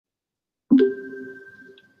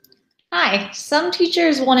Hi, some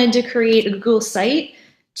teachers wanted to create a Google site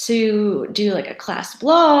to do like a class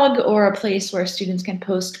blog or a place where students can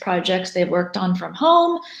post projects they've worked on from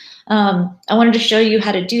home. I wanted to show you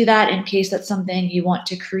how to do that in case that's something you want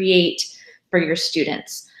to create for your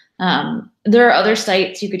students. There are other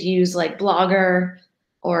sites you could use like Blogger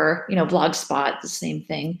or Blogspot, the same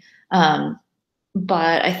thing.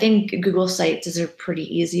 But I think Google Sites is a pretty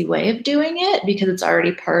easy way of doing it because it's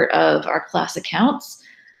already part of our class accounts.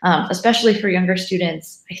 Especially for younger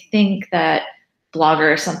students, I think that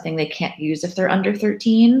Blogger is something they can't use if they're under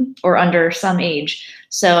 13 or under some age.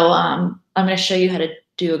 So I'm going to show you how to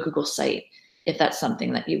do a Google site if that's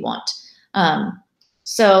something that you want.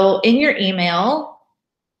 So in your email,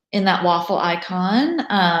 in that waffle icon,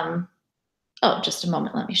 oh, just a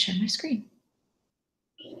moment, let me share my screen.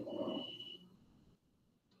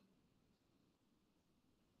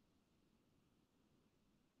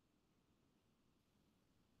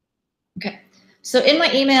 Okay, so in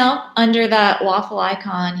my email, under that waffle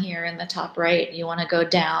icon here in the top right, you want to go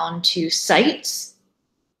down to Sites.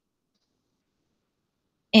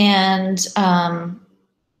 And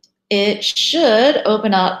it should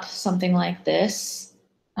open up something like this.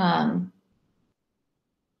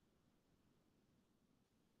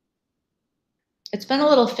 It's been a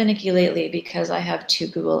little finicky lately because I have two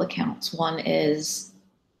Google accounts. One is,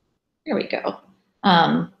 here we go.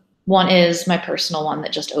 One is my personal one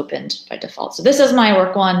that just opened by default. So this is my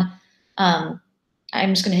work one. I'm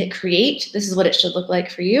just going to hit create. This is what it should look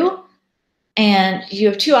like for you. And you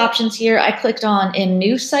have two options here. I clicked on in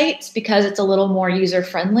new sites because it's a little more user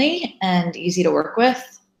friendly and easy to work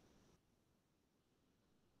with.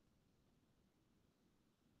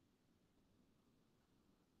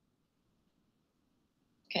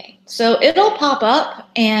 Okay, so it'll pop up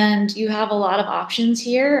and you have a lot of options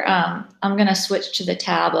here. I'm gonna switch to the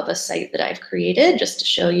tab of a site that I've created just to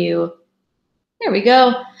show you. There we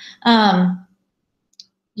go.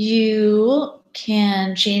 You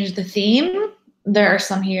can change the theme. There are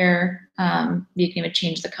some here. You can even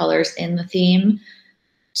change the colors in the theme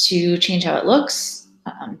to change how it looks.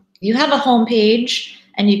 You have a home page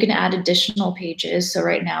and you can add additional pages. So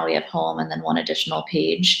right now we have home and then one additional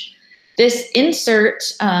page. This insert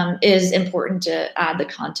is important to add the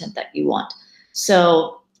content that you want.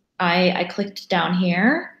 So I clicked down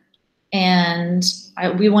here and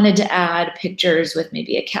we wanted to add pictures with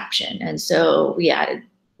maybe a caption. And so we added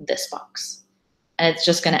this box. And it's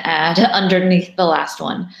just going to add underneath the last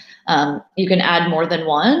one. You can add more than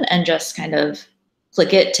one and just kind of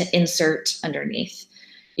click it to insert underneath.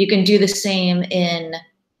 You can do the same in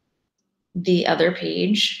the other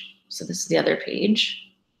page. So this is the other page.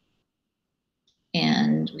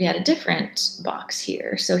 And we had a different box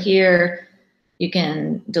here. So here you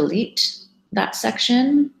can delete that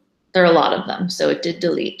section. There are a lot of them, so it did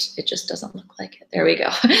delete. It just doesn't look like it. There we go.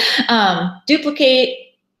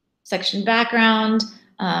 Duplicate, section background.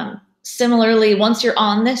 Similarly, once you're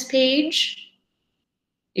on this page,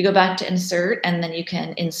 you go back to insert and then you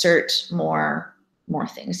can insert more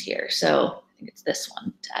things here. So I think it's this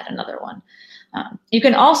one to add another one. You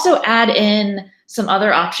can also add in some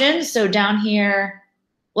other options. So down here,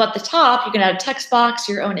 well, at the top, you can add a text box,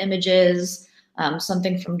 your own images,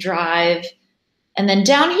 something from Drive. And then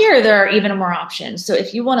down here, there are even more options. So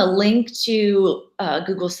if you want to link to a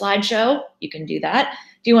Google Slideshow, you can do that.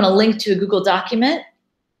 If you want to link to a Google document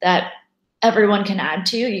that everyone can add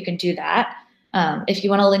to, you can do that. If you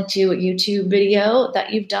want to link to a YouTube video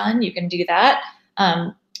that you've done, you can do that.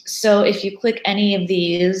 So if you click any of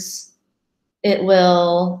these, it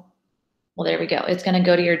will, well, there we go. It's going to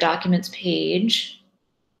go to your documents page.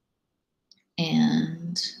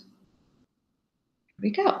 And here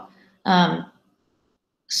we go.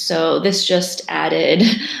 So this just added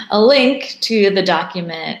a link to the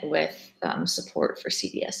document with support for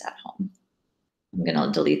CDS at home. I'm going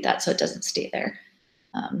to delete that so it doesn't stay there.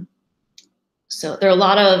 So there are a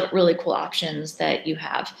lot of really cool options that you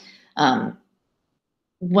have.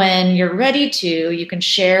 When you're ready to, you can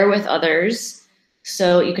share with others.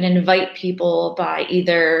 So you can invite people by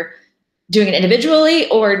either doing it individually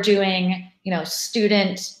or doing,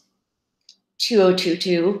 student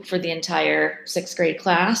 2022 for the entire 6th grade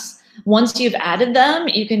class. Once you've added them,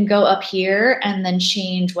 you can go up here and then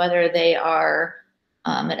change whether they are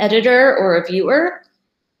an editor or a viewer.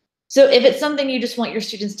 So if it's something you just want your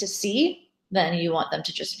students to see, then you want them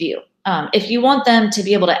to just view. If you want them to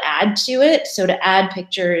be able to add to it, so to add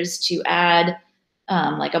pictures, to add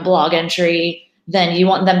like a blog entry, then you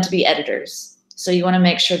want them to be editors. So you want to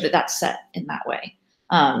make sure that that's set in that way.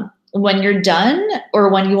 When you're done or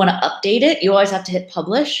when you want to update it, you always have to hit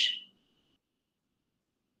publish.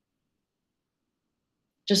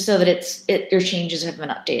 just so that your changes have been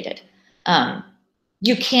updated.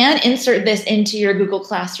 You can insert this into your Google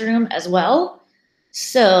Classroom as well.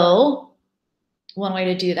 So one way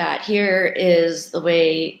to do that here is the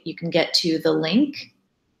way you can get to the link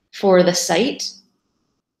for the site.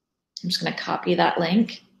 I'm just going to copy that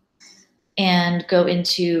link and go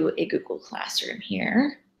into a Google Classroom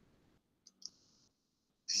here.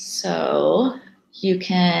 So you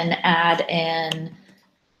can add in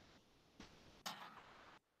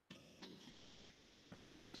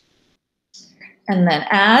and then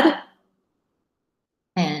add,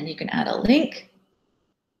 and you can add a link.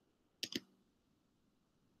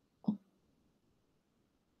 There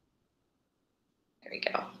we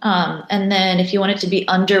go. And then if you want it to be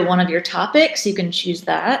under one of your topics, you can choose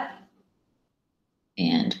that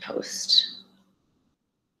and post.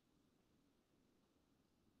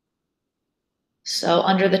 So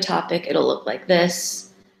under the topic, it'll look like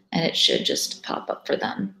this, and it should just pop up for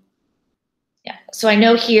them. Yeah, so I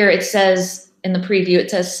know here it says in the preview,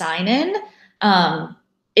 it says sign in.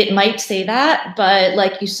 It might say that, but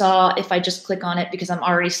like you saw, if I just click on it because I'm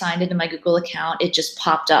already signed into my Google account, it just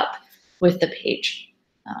popped up with the page.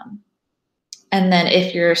 And then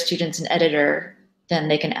if your student's an editor, then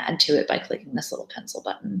they can add to it by clicking this little pencil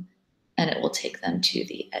button, and it will take them to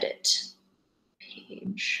the edit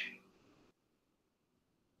page.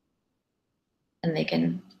 And they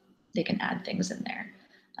can add things in there.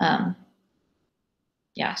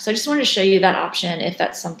 Yeah, so I just wanted to show you that option if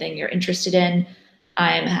that's something you're interested in.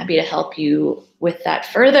 I'm happy to help you with that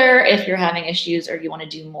further if you're having issues or you want to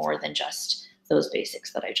do more than just those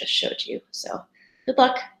basics that I just showed you. So good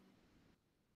luck.